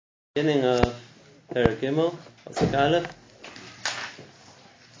Beginning of Perek Gimel, Pasuk Aleph,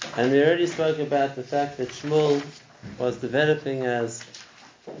 and we already spoke about the fact that Shmuel was developing as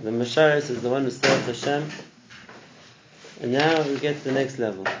the Masharis, as the one who served Hashem, and now we get to the next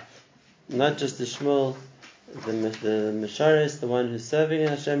level. Not just the Shmuel, the Masharis, the one who's serving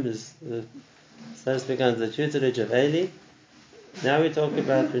Hashem, who's so to speak under the tutelage of Eli. Now we talk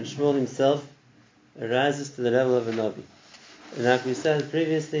about when Shmuel himself arises to the level of a Navi. And like we said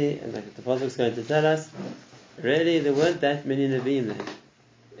previously, and like the Pasuk is going to tell us, really there weren't that many Nevi'im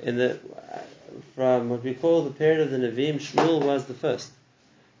there. From what we call the period of the Nevi'im, Shmuel was the first.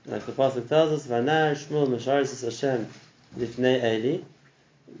 Like the Pasuk tells us, Vanar Shmuel Masharis Hashem Lifnei Eli.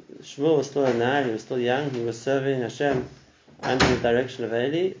 Shmuel was still a Nar, he was still young, he was serving Hashem under the direction of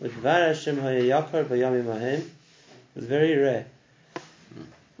Eli. With Var Hashem Hayakar Bayamim Ahem. It was very rare.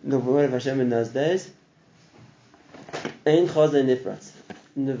 The word of Hashem in those days. Ein Chazay Nifratz.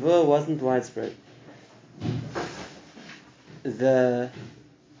 Nevuah wasn't widespread. The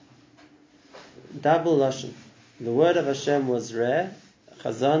double lashon, the word of Hashem was rare.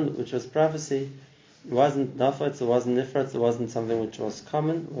 Chazan, which was prophecy, wasn't nafetz, it wasn't nifratz, it wasn't something which was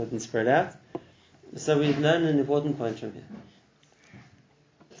common, it wasn't spread out. So we've learned an important point from here.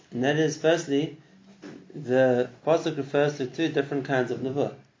 And that is, firstly, the pasuk refers to two different kinds of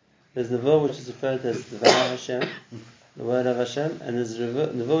nevuah. There's nevuah which is referred to as the Dvar Hashem, the word of Hashem, and there's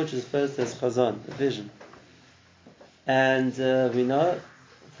nevuah which is referred to as chazan, a vision. And we know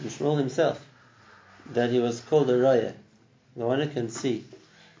from Shmuel himself that he was called a roya, the one who can see.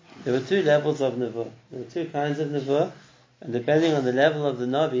 There were two levels of nevuah. There were two kinds of nevuah, and depending on the level of the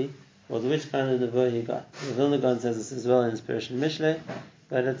Navi, was which kind of nevuah he got. The Vilna Gaon says this as well in his Perush Mishlei,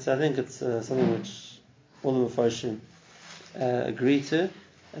 but I think it's something which all the Mefarshim agree to,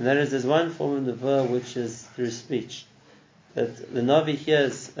 and that is there's one form of nevuah which is through speech. That the Navi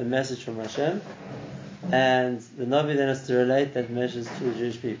hears a message from Hashem, and the Navi then has to relate that message to the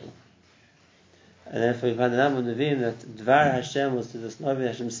Jewish people. And therefore we find the number of Nevi'im that Dvar Hashem was to this Navi,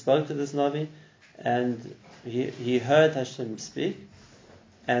 Hashem spoke to this Navi, and he heard Hashem speak,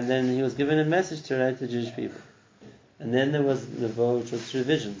 and then he was given a message to relate to the Jewish people. And then there was Nevuah, which was through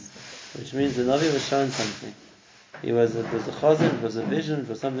visions, which means the Navi was shown something. It was a chazan, it was a vision, it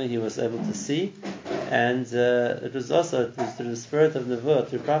was something he was able to see, and it was also through the spirit of Nevuah,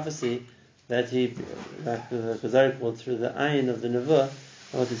 through prophecy, that he, like the Chazar called, through the ayin of the Nevuah,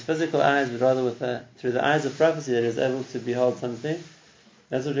 not with his physical eyes, but rather through the eyes of prophecy, that he was able to behold something.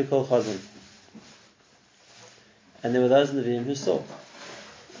 That's what we call chazan. And there were those Nevi'im who saw.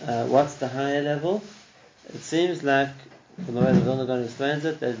 What's the higher level? It seems like, from the way the Vilna Gaon explains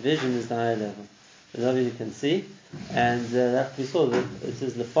it, that vision is the higher level. The Navi you can see, and that we saw that it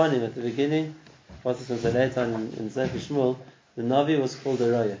is Lefanim at the beginning. Pasuk will say later on in Sefer Shmuel, the Navi was called a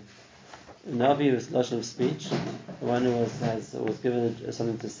roya. The Navi was lashon of speech, the one who was given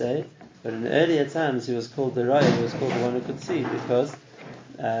something to say. But in earlier times, he was called the roya. He was called the one who could see, because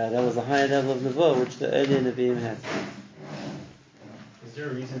that was a higher level of nevuah which the earlier Nevi'im had. Is there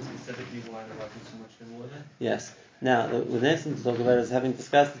a reason specifically why there wasn't so much nevuah then? Yes. Now, the next thing to talk about is, having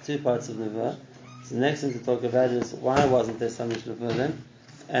discussed the two parts of nevuah, so the next thing to talk about is why wasn't there so much nevuah then,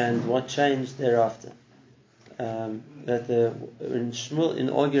 and what changed thereafter. When Shmuel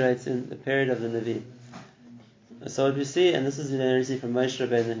inaugurates in the period of the Nevi'im. So what we see, and this is what we see from Moshe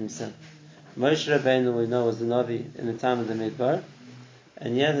Rabbeinu himself. Moshe Rabbeinu, we know, was the Navi in the time of the Midbar,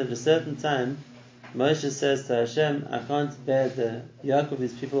 and yet at a certain time, Moshe says to Hashem, I can't bear the yoke of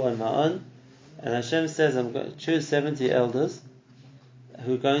these people on my own, and Hashem says, I'm going to choose 70 elders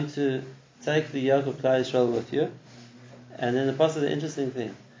who are going to take the yoke of Klal Yisrael with you. And then the pasuk, the interesting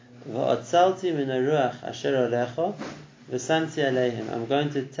thing, V'atzalti min haruach asher alecha v'samti aleihim. I'm going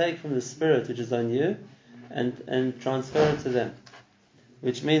to take from the spirit which is on you and transfer it to them.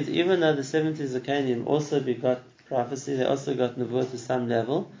 Which means even though the 70 Zakanim also begot prophecy, they also got nevuah to some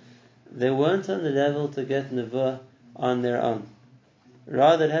level, they weren't on the level to get nevuah on their own.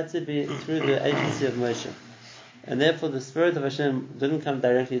 Rather, it had to be through the agency of Moshe. And therefore the Spirit of Hashem didn't come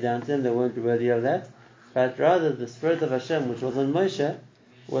directly down to them, they weren't worthy of that. But rather the Spirit of Hashem, which was on Moshe,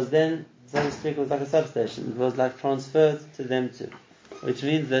 was then, so to speak, it was like a substation. It was like transferred to them too. Which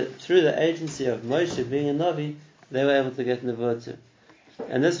means that through the agency of Moshe being a Navi, they were able to get nevuah too.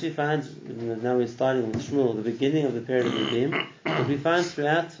 And this we find, now we're starting with Shmuel, the beginning of the period of the Nevi'im, but we find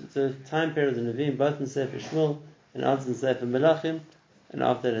throughout the time period of the Nevi'im, both in Sefer Shmuel and also in Sefer Melachim, and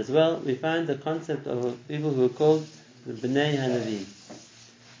after that as well, we find the concept of people who are called the Bnei HaNevi'im.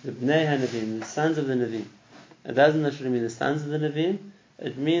 The Bnei HaNevi'im, the sons of the Nevi'im. It doesn't necessarily mean the sons of the Nevi'im,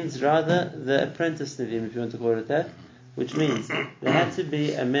 it means rather the apprentice Nevi'im, if you want to call it that, which means there had to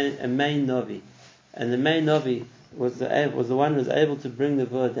be a main Navi, and the main Navi was the one who was able to bring the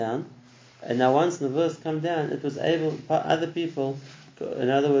Vur down. And now once the Vur's come down, it was able, other people, in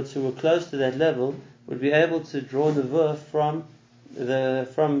other words, who were close to that level, would be able to draw the Vur from the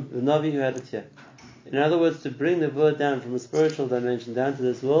Navi who had it here. In other words, to bring the Vur down from a spiritual dimension down to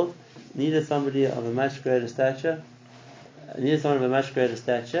this world, needed somebody of a much greater stature.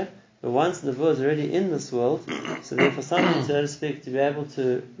 But once the Vur is already in this world, so therefore somebody, so to speak, to be able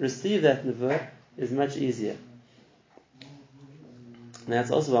to receive that Vur is much easier. Now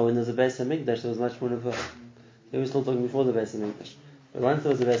that's also why when there was a Beis HaMikdash, there was much more Nevuah. Here we're still talking before the Beis HaMikdash. But once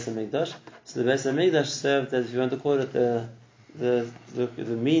there was a Beis HaMikdash, so the Beis HaMikdash served as, if you want to call it, the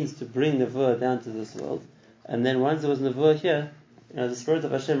means to bring Nevuah down to this world. And then once there was Nevuah here, the Spirit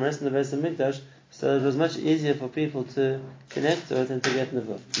of Hashem rested in the Beis HaMikdash, so it was much easier for people to connect to it and to get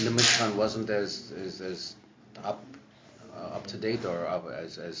Nevuah. The Mishkan wasn't as up to date or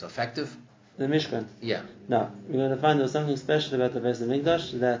as effective? The Mishkan. Yeah. No, we're going to find there was something special about the Beis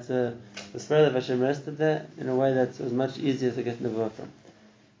HaMikdash, that the Spirit of Hashem rested there in a way that was much easier to get Nevuah from.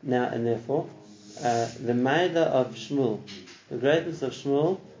 Now, and therefore, the Maida of Shmuel, the greatness of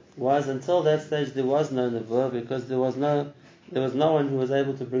Shmuel, was until that stage there was no Nevuah, because there was no one who was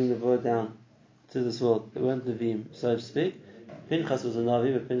able to bring Nevuah down to this world. There weren't Nevi'im, so to speak. Pinchas was a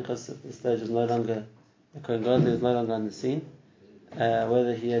Navi, but Pinchas at this stage was no longer a Kohen Gadol, he was no longer on the scene.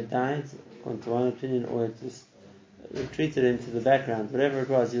 Whether he had died, according to one opinion, or it just retreated into the background, whatever it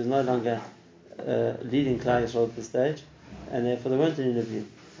was, he was no longer leading Klal Yisrael at this stage, and therefore there weren't any Nevi'im.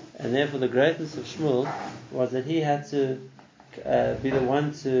 And therefore the greatness of Shmuel was that he had to be the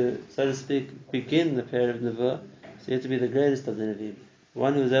one to, so to speak, begin the period of Nevuah, so he had to be the greatest of the Nevi'im.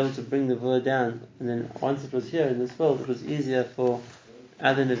 One who was able to bring the Nevuah down, and then once it was here in this world, it was easier for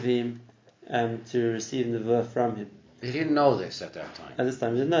other Nevi'im to receive Nevuah from him. He didn't know this at that time. At this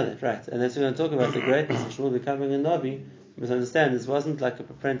time, he didn't know that, right? And as we're going to talk about the greatness of Shmuel becoming a Navi, you must understand this wasn't like a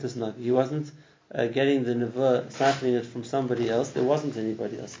apprentice Navi. He wasn't getting the Nevuah, siphoning it from somebody else. There wasn't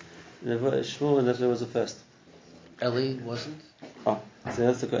anybody else. Shmuel and Nevuah was the first. Eli wasn't? Oh, so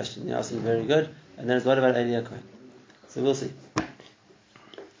that's the question. You asked me very good. And then it's what about Eli HaKohen? So we'll see.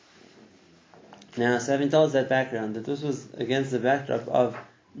 Now, so having told us that background, that this was against the backdrop of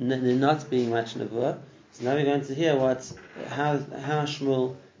there not being much Nevuah, so now we're going to hear how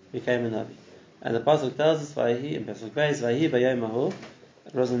Shmuel became a Navi. And the Pasuk tells us, Vayihi, in Pasuk Beis, Vayihi b'yom hahu,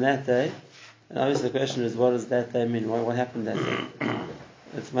 it was on that day. And obviously the question is, what does that day mean? What happened that day?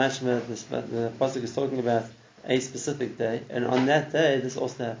 It's much more, the Pasuk is talking about a specific day, and on that day this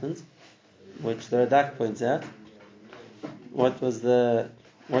also happened, which the Radak points out. What was the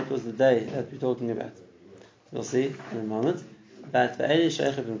day that we're talking about? We'll see in a moment. But for Eli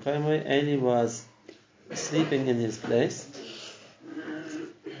Sheichev and Koimoy, Eli was sleeping in his place.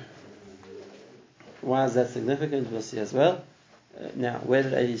 Why is that significant? We'll see as well. Now, where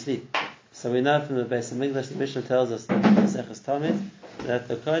did Eli sleep? So we know from the Beis HaMikdash, the Mishnah tells us that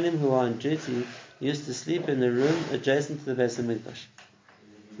the Kohanim who are on duty used to sleep in the room adjacent to the Beis HaMikdash.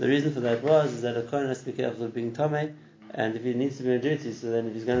 The reason for that is that a Kohen has to be careful of being Tomei, and if he needs to be on duty, so then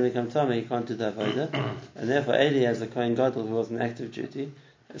if he's going to become Tomei, he can't do the Avodah. And therefore Eli, as a Kohen Gadol who was on active duty,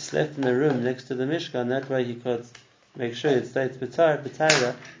 slept in the room next to the Mishkan. That way he could make sure it stayed B'Taira.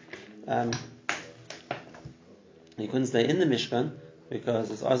 He couldn't stay in the Mishkan because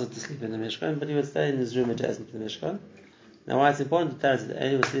it's also to sleep in the Mishkan, but he would stay in his room adjacent to the Mishkan. Now why it's important to tell us that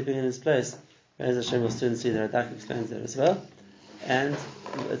Eli was sleeping in his place, as Hashem will soon see, the Radak explains that as well. And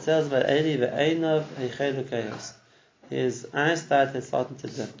it tells about Eli, ve'einav heichelu kayos. His eyesight had started to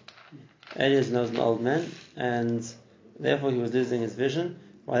dim. Eli was an old man, and therefore he was losing his vision.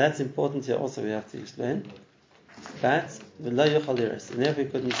 Why that's important here also we have to explain. But v'lo yochal liros, and therefore he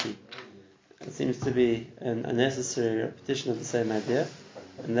couldn't see. It seems to be an unnecessary repetition of the same idea,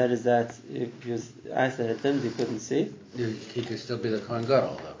 and that is that if his eyesight had dimmed, he couldn't see. He could still be the Kohen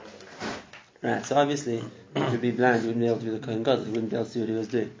Gadol, though. Right, so obviously, if he'd be blind, he wouldn't be able to be the Kohen Gadol, he wouldn't be able to see what he was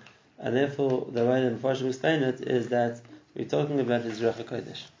doing. And therefore, the way the Mepharshim explain it is that we're talking about his Ruach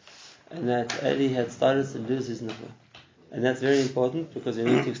HaKodesh, and that Eli had started to lose his Nevuah. And that's very important because we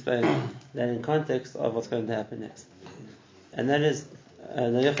need to explain that in context of what's going to happen next. And that is,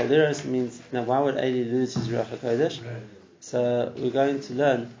 Noyachal Liros means, now why would Eli lose his Ruach HaKodesh? Right. So we're going to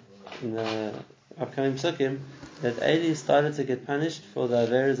learn in the upcoming Psukim that Eli started to get punished for the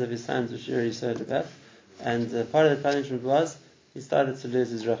averos of his sons, which you already heard about. And part of the punishment was he started to lose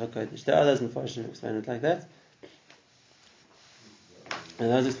his Ruach HaKodesh. There are those Mepharshim who explain it like that. And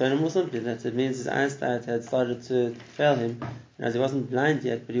those explain it more simply, that it means his eyesight had started to fail him, and as he wasn't blind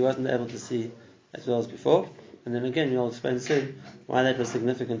yet, but he wasn't able to see as well as before. And then again, we'll explain soon why that was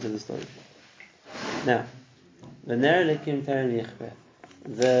significant to the story. Now, the Ner Elikim Terem Yichbeh.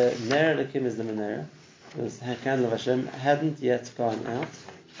 The Ner Elikim is the menorah. The candle of Hashem hadn't yet gone out.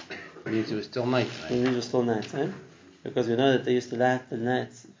 It means it was still night time. It was still night time, because we know that they used to light the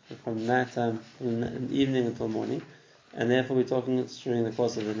nights from night time, from the evening until morning, and therefore we're talking during the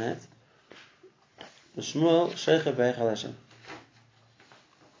course of the night. Shmuel Sheicha Beichal Hashem.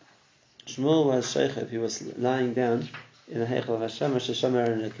 Shmuel was Sheicha, he was lying down in the Heichal of Hashem, Hashem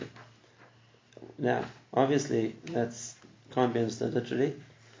Elikim. Now, obviously, that can't be understood literally,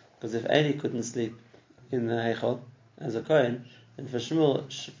 because if Eli couldn't sleep in the Heichal as a Kohen, then for sure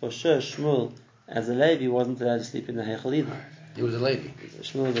Shmuel as a Levi wasn't allowed to sleep in the Heichal either. He was a Levi.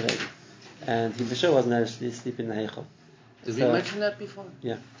 Shmuel was a Levi, and he for sure wasn't allowed to sleep in the Heichal. Did we mention that before?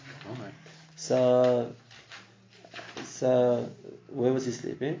 Yeah. All right. So where was he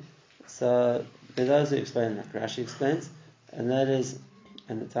sleeping? So there are those who explain like Rashi explains, and that is,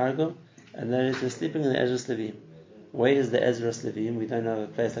 and the Targum, and that is they're sleeping in the Ezra Levim. Where is the Ezra Levim? We don't know a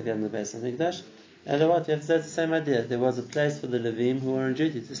place like that in the Beis Hamikdash. And what you have to say, it's the same idea. There was a place for the Levim who were on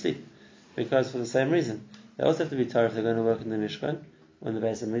duty to sleep, because for the same reason they also have to be Torah if they're going to work in the Mishkan or in the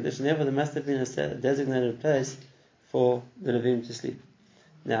Beis Hamikdash, and therefore there must have been a designated place for the Levim to sleep.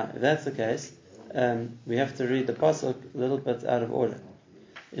 Now, if that's the case, we have to read the pasuk a little bit out of order.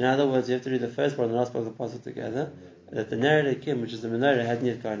 In other words, you have to read the first part and the last part of the pasuk together. That the Ner Elikim, which is the menorah, hadn't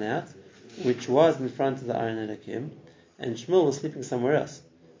yet gone out, which was in front of the Aron Elikim, and Shmuel was sleeping somewhere else.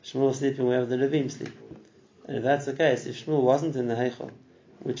 Shmuel was sleeping wherever the Levim sleep. And if that's the case, if Shmuel wasn't in the Heichal,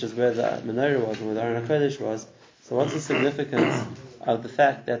 which is where the menorah was and where the Aron HaKodesh was, so what's the significance of the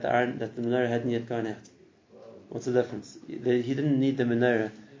fact that the menorah hadn't yet gone out? What's the difference? He didn't need the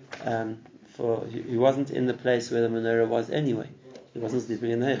menorah he wasn't in the place where the menorah was anyway. He wasn't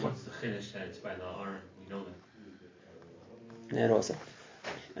sleeping in the Heichal. What's the chiddush that it's by the Aron? We know that. Yeah, also.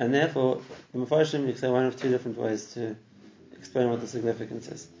 And therefore, the Mefarshim, you can say one of two different ways to explain what the significance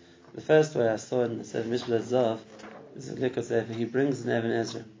is. The first way I saw it in the Sefer Mishpat Zav is a Likot Sefer. He brings an Eben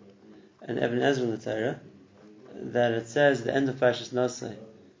Ezra. An Eben Ezra in the Torah, that it says at the end of Parshas Nosai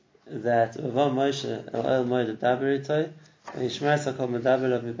that Vavam Moshe El El Moed Daber Itoi and Yishmar Sakol Medaber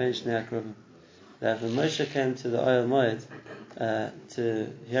Lav Mibein Shnei Akruvim. That when Moshe came to the Oil Moed to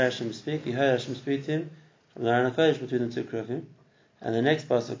hear Hashem speak, he heard Hashem speak to him from the Aron HaKodesh between the two Kruvim. And the next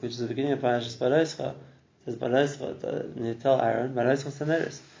pasuk, which is the beginning of Parashas Baloscha, says Baloscha, and you tell Aaron, Baloscha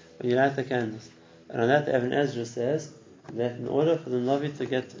Saneris, when you light the candles. And on that, Eben Ezra says that in order for the Navi to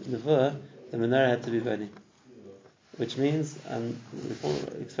get Nevuah, the menorah had to be burning. Which means, before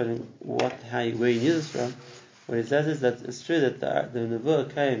explaining where he knew this from, what he says is that it's true that the Nevuah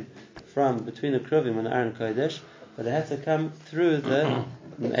came from between the Kruvim and the Aron Kodesh, but it had to come through the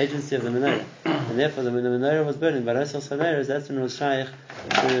agency of the menorah, and therefore when the menorah was burning, that's when it was shaykh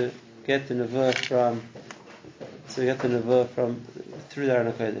to get the nevuah from through the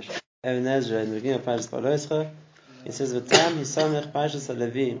Aron HaKodesh. Even Ezra in the beginning of Parshas Baloscha, he says, "V'tam hisamech Parshas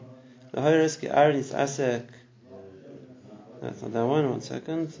Levim, l'hoyres ki Aaron is asek." That's not that one. 1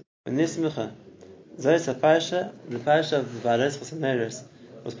 second. V'nismicha. Zois a parsha, the parsha of the Baloscha Saneris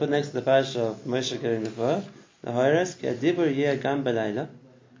was put next to the parsha of Moshe getting nevuah. The hoyres ki adibur yeh gam b'layla.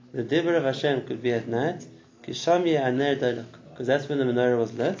 The dibur of Hashem could be at night, because that's when the menorah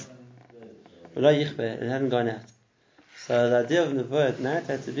was lit, but it hadn't gone out. So the idea of nevuah at night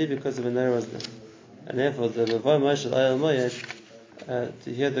had to be because the menorah was lit, and therefore the Vavah Moshe Oyel Moed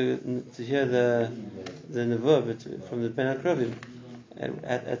to hear the nevuah from the Ben Akrovim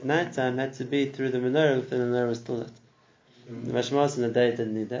at night time had to be through the menorah if the menorah was still lit. The Mashmas in the day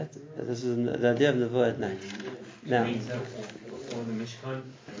didn't need that. This is the idea of nevuah at night. Now, before the Mishkan,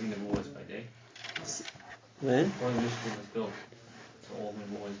 every nevuah was by day. When? Before the Mishkan was built, so all the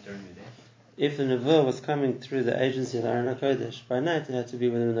nevuah was during the day. If the nevuah was coming through the agency of the Aron HaKodesh, by night it had to be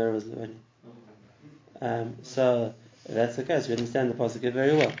when the menorah was burning. So if that's the case, we understand the pasuk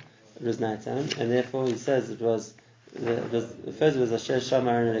very well. It was nighttime, and therefore he says it was Asher Sham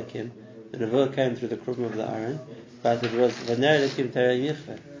Aron Elikim. The nevuah came through the kruvim of the Aron, but it was V'ner Elikim Terei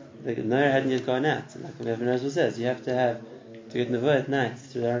Yichve. The menorah hadn't yet gone out. Like Ibn Ezra says, you have to get nevuah at night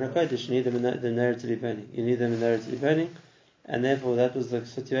through the Aron HaKodesh. You need the menorah to be burning. You need the menorah to be burning, and therefore that was the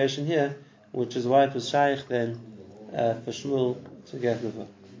situation here, which is why it was shaykh then for Shmuel to get nevuah.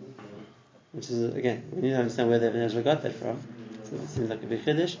 Which is, again, we need to understand where the Ibn Ezra got that from. So it seems like a big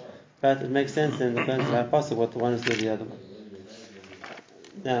chiddush, but it makes sense in the terms of our pasuk what the one is to the other one.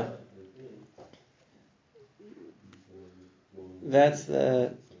 Now, that's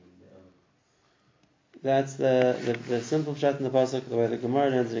the simple pshat in the pasuk, the way the Gemara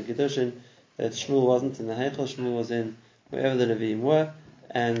learns in Kiddushin, that Shmuel wasn't in the Heichal, Shmuel was in wherever the Levim were,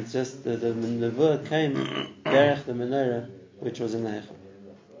 and just the Nevuah came derech the menorah, which was in the Heichal.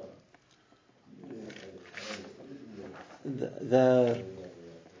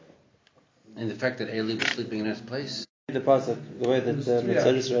 And the fact that Eli was sleeping in his place. The pasuk, the way that the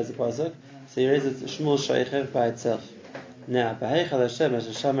Metzuris reads the pasuk, so he reads it Shmuel Sheichev by itself. Now, B'Heichal Hashem as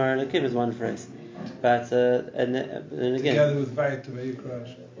Shamar Elokim is one phrase, but and again, together with Vayit to Vayikra,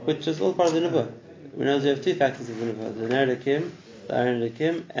 which is all part of the Nevuah. We know you have two factors of the Nevuah: the Ner Elokim, the Aaron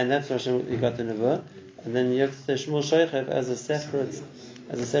Elokim, and that's where you got the Nevuah. And then you have to say Shmuel Sheichev as a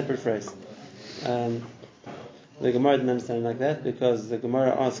separate phrase. The Gemara didn't understand it like that because the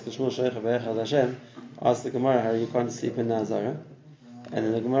Gemara asked Shmuel Sheichev B'Heichal Hashem, asked the Gemara how you can't sleep in Nazarah. And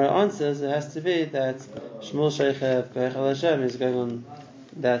then the Gemara answers, it has to be that Shmuel Sheichev B'Heichal Hashem is going on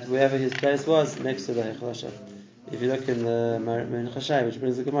that wherever his place was, next to the Heichal Hashem. If you look in the Min Chashai, which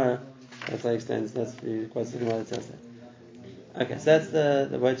brings the Gemara, that's how he explains, that's the quotes the Gemara that says that. Okay, so that's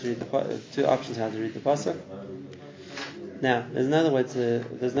the way to read the two options how to read the pasuk. Now, there's another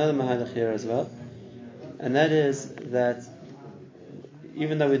mahalach here as well, and that is that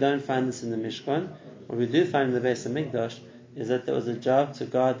even though we don't find this in the Mishkan, what we do find in the Beis HaMikdash is that there was a job to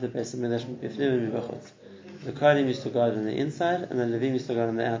guard the Beis HaMikdash b'ifnim and b'chutz. The Kohanim used to guard on the inside, and the Levim used to guard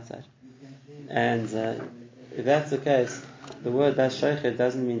on the outside. And if that's the case, the word Bas Shoichet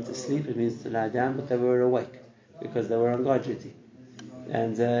doesn't mean to sleep; it means to lie down. But they were awake because they were on guard duty.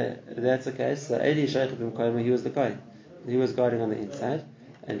 And if that's the case, so Eli Shoichet b'Kohanim, he was the Kohen. He was guarding on the inside,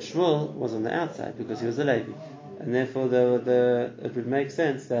 and Shmuel was on the outside because he was a Levi. And therefore, it would make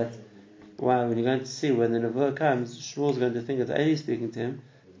sense that when you're going to see when the Nevuah comes, Shmuel's going to think it's Eli speaking to him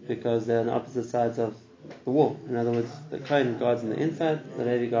because they're on opposite sides of the wall. In other words, the Kohen guards on the inside, the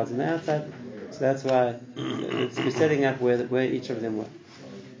Levi guards on the outside. So that's why we're setting up where each of them were.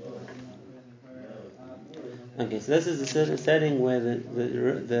 Okay, so this is the setting where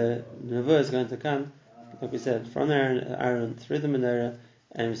the Nevuah is going to come, like we said, from Aaron through the menorah,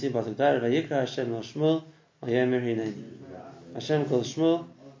 and we see Pasuk Dara Vayikra Hashem El Shmuel Vayomer Hineni. Hashem calls Shmuel,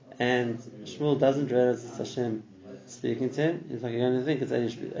 and Shmuel doesn't realize it's Hashem speaking to him. He's like, you're going to think it's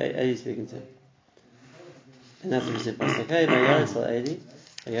Eli speaking to him. And that's what we see Pasuk Hey Vayoris El Eli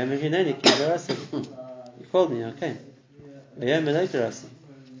Vayomer Hineni Ki Garasi. You called me, okay. Vayomer Lo Garasi.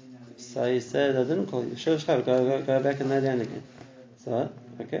 So he said, I didn't call you. Go back and lie down again. So,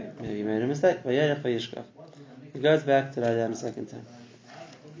 okay, maybe you made a mistake. He goes back to lie down a second time.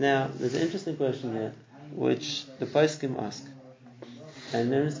 Now, there's an interesting question here, which the poskim ask.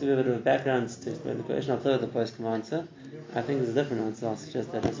 And let me just give you a bit of a background to explain the question. I'll tell you the poskim answer. I think there's a different answer. I'll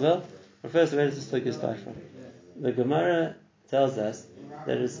suggest that as well. But first, where does this talk start from? The Gemara tells us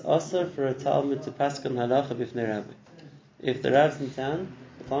that it's also for a Talmud to paskin halacha b'fnei Rabbi. If the Rav's in town,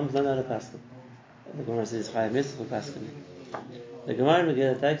 the Talmud's not allowed to paskin. The Gemara says chayav mitzvah for paskin. The Gemara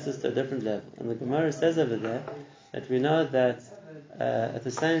Megillah takes us to a different level, and the Gemara says over there that we know that at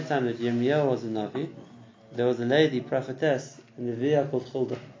the same time that Yirmiyahu was a Navi, there was a lady prophetess in the Neviah called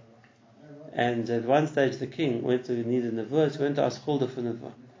Huldah. And at one stage the king went to need a Nevuah, so he went to ask Huldah for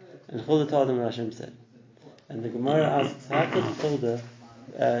Nevuah. And Huldah told him what Hashem said. And the Gemara asks, how could Huldah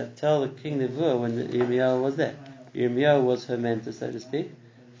tell the king Nevuah when Yirmiyahu was there? Yirmiyahu was her mentor, so to speak.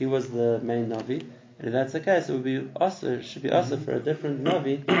 He was the main Navi. And if that's the case, it should be also for a different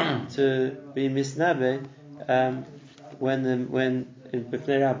Navi to be misnabe when in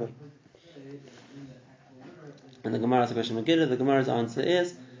B'fnei Rabbi. And the Gemara asks a question Megillah. The Gemara's answer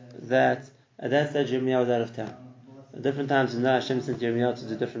is that at that stage Yirmiyahu was out of town. At different times in Hashem sent Yirmiyahu to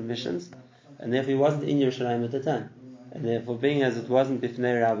do different missions, and therefore he wasn't in Yerushalayim at the time. And therefore, being as it wasn't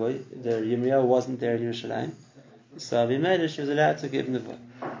B'fnei Rabbi, the Yirmiyahu wasn't there in Yerushalayim, so Abimelech she was allowed to give Nevuah.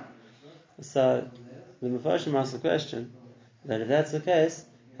 So the Mefarshim asks the question that if that's the case,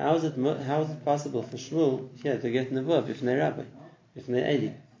 how is it possible for Shmuel here to get Nevuah b'fnei Rabbi, b'fnei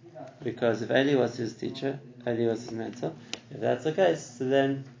Eli? Because if Eli was his teacher, Eli was his mentor, if that's the case, so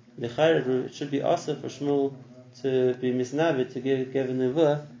then it should be also for Shmuel to be misnavid to give a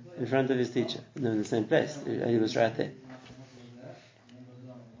Nevuah in front of his teacher, in the same place. Eli was right there.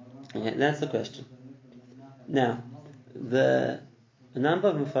 Okay, that's the question. Now, a number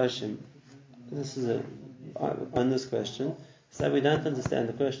of Mefarshim, on this question, so we don't understand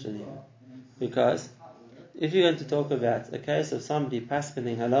the question here. Because if you're going to talk about a case of somebody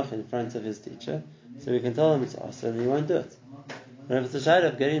paskening halach in front of his teacher, so we can tell him it's awesome and he won't do it. But if it's a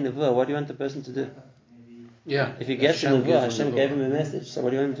shayla of getting Nevuah, what do you want the person to do? Yeah. If he gets the Nevuah, Hashem gave him a message, so what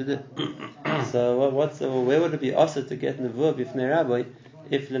do you want him to do? So where would it be also to get Nevuah b'fnei Rabbi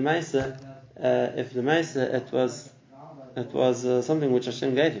if Lemaisa it was something which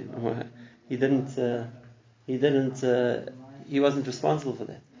Hashem gave him? he wasn't responsible for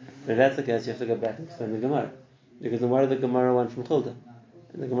that. But if that's the case, you have to go back and explain the Gemara. Because what did the Gemara want from Chulda?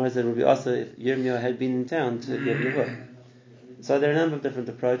 And the Gemara said it would be also if Yirmiyah had been in town to give Nevuah. So there are a number of different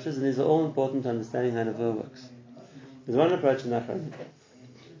approaches, and these are all important to understanding how Nevuah works. There's one approach in Nachman,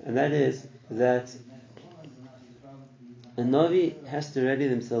 and that is that a Navi has to ready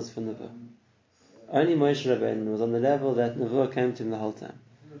themselves for Nevuah. Only Moshe Rabbeinu was on the level that Nevuah came to him the whole time.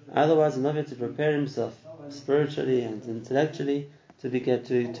 Otherwise, a Navi had to prepare himself spiritually and intellectually to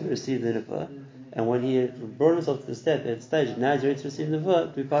receive the Nevuah. And when he brought himself to the stage, now he's ready to receive Nevuah, it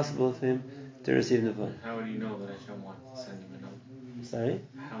would be possible for him to receive Nevuah. How would he know that Hashem wants to send him a Nevuah? Sorry?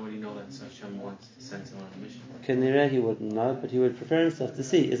 How would he know that Hashem wants to send him on a mission? Kenira, he wouldn't know, but he would prepare himself to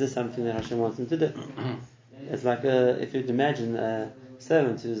see, is this something that Hashem wants him to do? It's like if you'd imagine a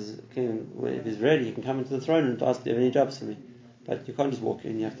servant if he's ready, he can come into the throne room to ask, do you have any jobs for me? But you can't just walk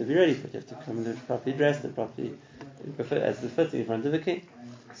in, you have to be ready for it. You have to come in properly dressed and properly as befitting in front of the king.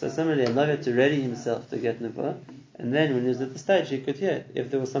 So similarly, a Navi had to ready himself to get Nevuah, and then when he was at the stage, he could hear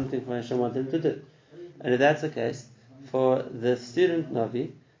if there was something for Hashem wanted him to do. And if that's the case, for the student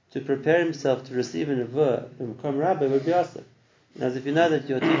Navi to prepare himself to receive a Nevuah from Kom Rabbi would be awesome. As if you know that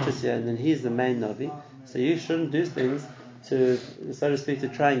your teacher's here and then he's the main Navi, so you shouldn't do things to, so to speak, to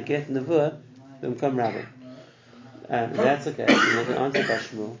try and get Nevuah from Kom Rabbi. If that's okay, then I can answer by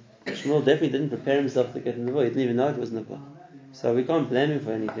Shmuel. Shmuel definitely didn't prepare himself to get Nevuah. He didn't even know it was Nevuah. So we can't blame him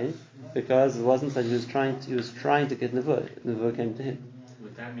for anything because it wasn't that he was trying to get Nevuah. Nevuah came to him.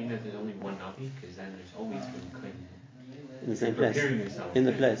 Would that mean that there's only one Navi? Because then there's always been Kohen. In the same place. Yourself, in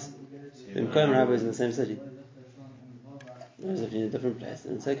the place. When Kohen Rabbi is in the same city. Whereas if you're in a different place,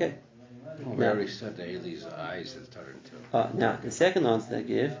 then it's okay. We already said that Eli's eyes had started to. Now, the second answer they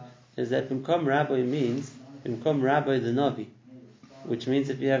give is that Bimkom Rabbi means Bimkom Rabbi the Navi, which means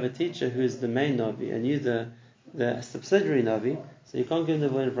if you have a teacher who is the main Navi and you the subsidiary Navi, so you can't give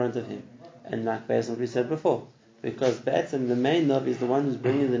Nevuah in front of him. And like based on what we said before, because Ba'atzim, the main Navi is the one who's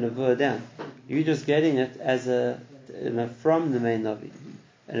bringing the Nevuah down. You're just getting it as from the main Navi.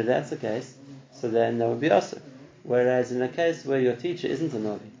 And if that's the case, so then that would be awesome. Whereas in a case where your teacher isn't a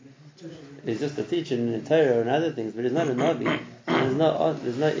Navi, he's just a teacher in Torah and other things, but he's not a Navi, so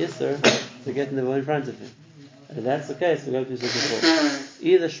there's no Isser to get Nevuah in front of him. And if that's the case, we're going to do this before.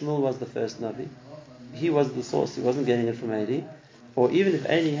 Either Shmuel was the first Navi, he was the source, he wasn't getting it from Eli, or even if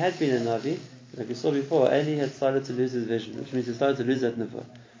Eli had been a Navi, like we saw before, Eli had started to lose his vision, which means he started to lose that Nevuah.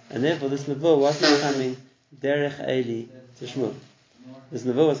 And therefore this Nevuah wasn't coming derech Eli to Shmuel. This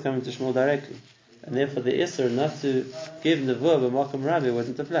Nevuah was coming to Shmuel directly. And therefore the Isser not to give Nevuah b'makom Rabbi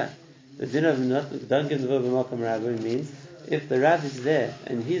wasn't applied. The din of don't give Nevuah b'makom Rabbi means if the Rabbi is there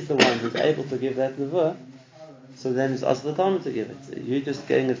and he's the one who's able to give that Nevuah, so then it's also the Talmud to give it. You're just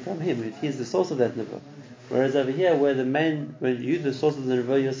getting it from him. He's the source of that Nevuah. Whereas over here, when you're the source of the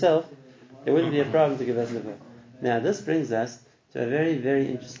Nevuah yourself, it wouldn't be a problem to give that Nevuah. Now, this brings us to a very, very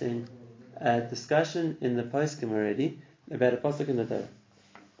interesting discussion in the Poskim already about a pasuk in the Torah.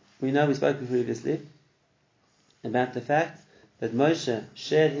 We know we spoke previously about the fact that Moshe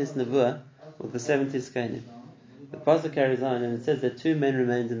shared his Nevuah with the 70 Zkanim. The pasuk carries on and it says that 2 men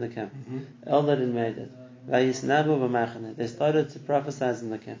remained in the camp, Eldad and Medad. They started to prophesy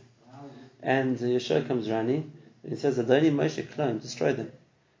in the camp. And Yeshua comes running and he says, Adoni Moshe Klon, destroy them.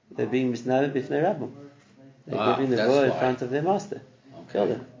 They're being misnabed b'fnei Rabbim. They're giving the word in front of their master. Kill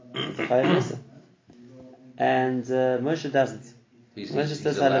them. It's a Chayav Misa. And Moshe doesn't. Moshe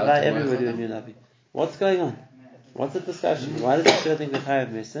says, Halavai, everybody will be Navi. What's going on? What's the discussion? Why does Yeshua think they're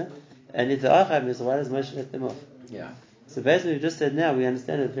Chayav Misa? And if they are Chayav Misa, why does Moshe let them off? Yeah. So basically, we just said now, we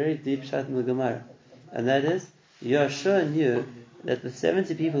understand a very deep shot in the Gemara. And that is, Yeshua knew that the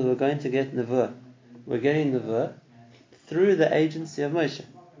 70 people who were going to get Nevuah were getting Nevuah through the agency of Moshe.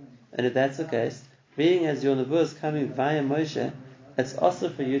 And if that's the case, being as your Nevuah is coming via Moshe, it's also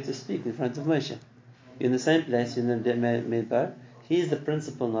for you to speak in front of Moshe. You're in the same place, you're in the Midbar. He's the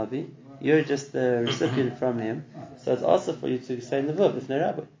principal Navi. You're just the recipient from him. So it's also for you to say Nevuah b'fnei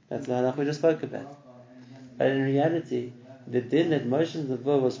Rabbi. That's the halach we just spoke about. But in reality, the din that Moshe's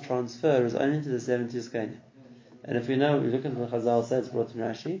Nevuah was transferred was only to the 70 Zkanim. And if we know, we look at what Chazal says, brought in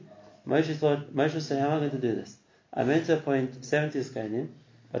Rashi, Moshe said, how am I going to do this? I'm meant to appoint 70 Zkanim,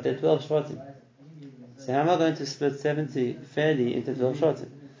 but there are 12 Shvatim. So how am I going to split 70 fairly into 12 Shvatim?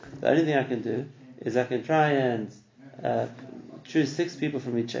 The only thing I can do is I can try and choose 6 people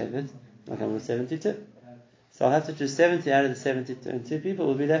from each Shevet, I'll come with 72. So I'll have to choose 70 out of the 72, and 2 people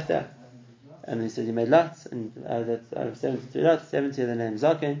will be left out. And he said he made lots, and out of 72 lots, 70 of the name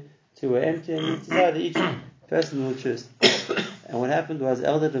Zaken, 2 were empty, and he decided each person will choose. And what happened was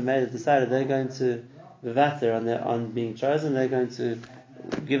Eldad Umeid decided they're going to vivater on being chosen. They're going to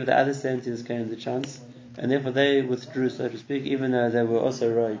give the other 17 Skanim the chance, and therefore they withdrew, so to speak, even though they were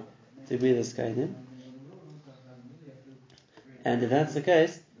also right to be the Skanim. And if that's the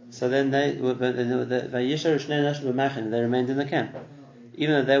case, so then they remained in the camp.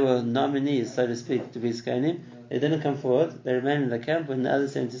 Even though they were nominees, so to speak, to be Skanim, they didn't come forward. They remained in the camp when the other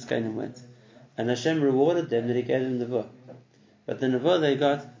 70 Skanim went. And Hashem rewarded them that He gave them Nevuah. But the Nevuah they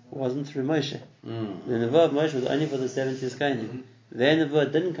got wasn't through Moshe. The Nevuah of Moshe was only for the 70 Skanim. Their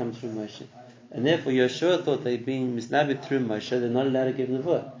Nevuah didn't come through Moshe. And therefore Yeshua thought they being misnabed through Moshe, they're not allowed to give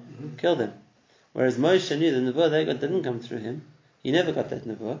Nevuah. Kill them. Whereas Moshe knew the Nevuah they got didn't come through him. He never got that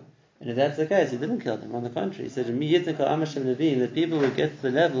Nevuah. And if that's the case, he didn't kill them. On the contrary, he said, that people would get to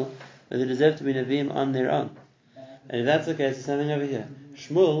the level where they deserve to be Nevi'im on their own. And if that's the case, there's something over here.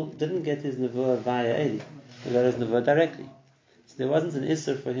 Shmuel didn't get his Nevuah via Eli. He got his Nevuah directly. So there wasn't an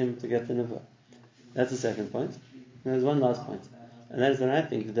Isser for him to get the Nevuah. That's the second point. And there's one last point. And that is what I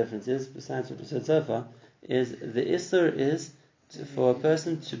think the difference is, besides what you said so far, is the Isser is for a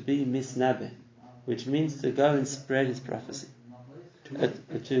person to be misnabeh, which means to go and spread his prophecy.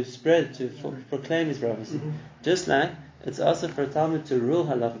 To proclaim his prophecy. Just like it's also for a Talmud to rule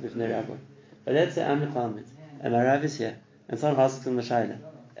halacha b'fnei Rabbi. But let's say I'm a Talmud, and my Rav is here, and someone asks him a shayla.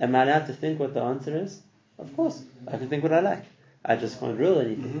 Am I allowed to think what the answer is? Of course, I can think what I like. I just can't rule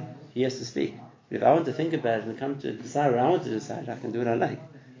anything. He has to speak. But if I want to think about it and come to decide what I want to decide, I can do what I like.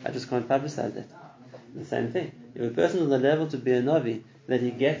 I just can't publicize that. The same thing. If a person is on the level to be a Navi, that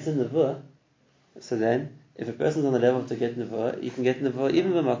he gets a Nevuah, so then, if a person is on the level to get Nevuah, you can get Nevuah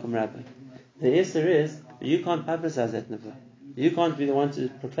even with Makom Rabbi. The answer is, you can't publicize that Nevuah. You can't be the one to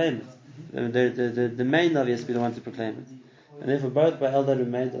proclaim it. The main Navi has to be the one to proclaim it. And therefore, both by Eldad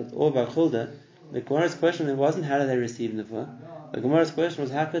Umeid or by Chulda, the Gemara's question wasn't how did they receive Nevuah. The Gemara's question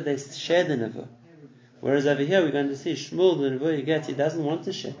was how could they share the Nevuah. Whereas over here we're going to see Shmuel, the Nevuah he gets, he doesn't want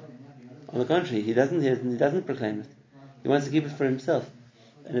to share. On the contrary, he doesn't proclaim it. He wants to keep it for himself.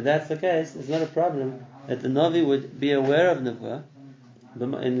 And if that's the case, it's not a problem that the Navi would be aware of Nevuah,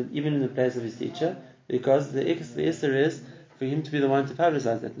 even in the place of his teacher, because the Isser is for him to be the one to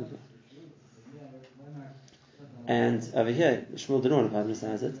publicize that Nevuah. And over here, Shmuel didn't want to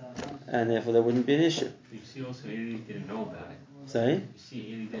publicize it, and therefore there wouldn't be an issue. You see also Eli didn't know about it. Sorry? You see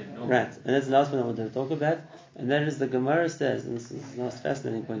Eli didn't know. Right, and that's the last one I wanted to talk about, and that is the Gemara says, and this is the last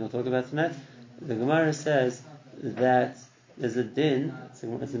fascinating point I'll talk about tonight, the Gemara says that there's a din, it's a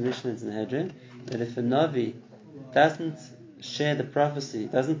Mishnah in Sanhedrin, that if a Navi doesn't share the prophecy,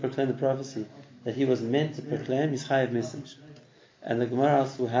 doesn't proclaim the prophecy that he was meant to proclaim, he's chayav message. And the Gemara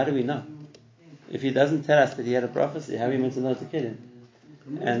asks, well, how do we know? If he doesn't tell us that he had a prophecy, how are we meant to know to kill him?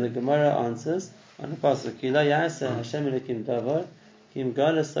 And the Gemara answers on the pasuk, Ki lo ya'aseh Hashem Elokim davar, ki im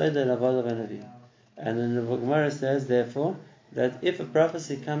gala soda l'avadav hanavim. And then the Gemara says, therefore, that if a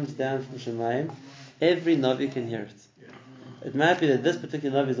prophecy comes down from Shemayim, every Navi can hear it. It might be that this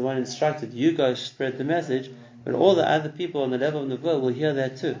particular Navi is the one instructed, you go spread the message, but all the other people on the level of Nevuah will hear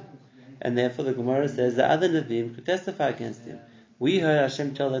that too. And therefore the Gemara says the other Nevi'im could testify against him. We heard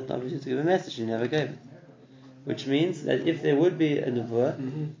Hashem tell that Navi to give a message, he never gave it. Which means that if there would be a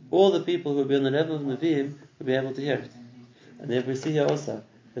Nevuah, all the people who would be on the level of Nevi'im would be able to hear it. And therefore we see here also,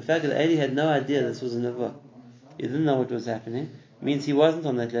 the fact that Eli had no idea this was a Nevuah, he didn't know what was happening, means he wasn't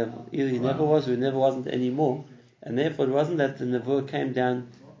on that level. Either he never was or he never wasn't anymore. And therefore it wasn't that the Nevuah came down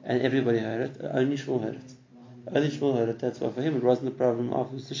and everybody heard it, only Shmuel heard it. Only Shmuel heard it, that's why for him it wasn't a problem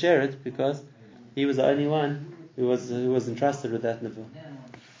afterwards to share it, because he was the only one who was entrusted with that Nevuah.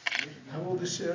 How old is she?